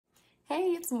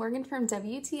Hey, it's Morgan from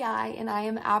WTI, and I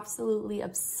am absolutely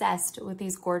obsessed with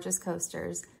these gorgeous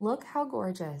coasters. Look how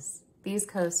gorgeous these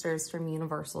coasters from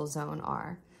Universal Zone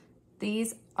are.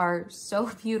 These are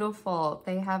so beautiful.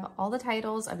 They have all the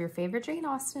titles of your favorite Jane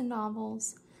Austen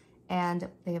novels, and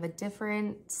they have a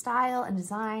different style and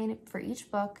design for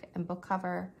each book and book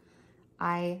cover.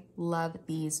 I love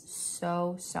these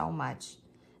so much.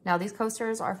 Now, these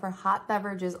coasters are for hot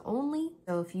beverages only.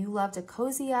 So if you love to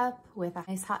cozy up with a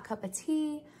nice hot cup of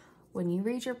tea when you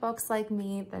read your books like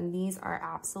me, then these are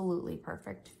absolutely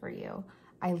perfect for you.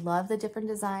 I love the different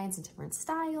designs and different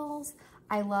styles.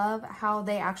 I love how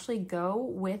they actually go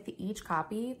with each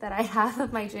copy that I have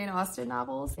of my Jane Austen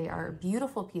novels. They are a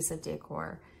beautiful piece of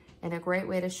decor and a great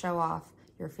way to show off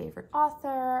your favorite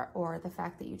author, or the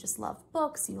fact that you just love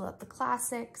books, you love the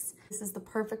classics. This is the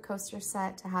perfect coaster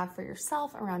set to have for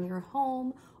yourself around your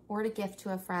home, or to gift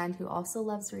to a friend who also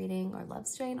loves reading or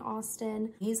loves Jane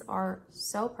Austen. These are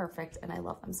so perfect and I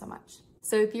love them so much.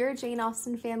 So if you're a Jane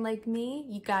Austen fan like me,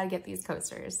 you gotta get these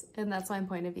coasters, and that's my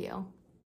point of view.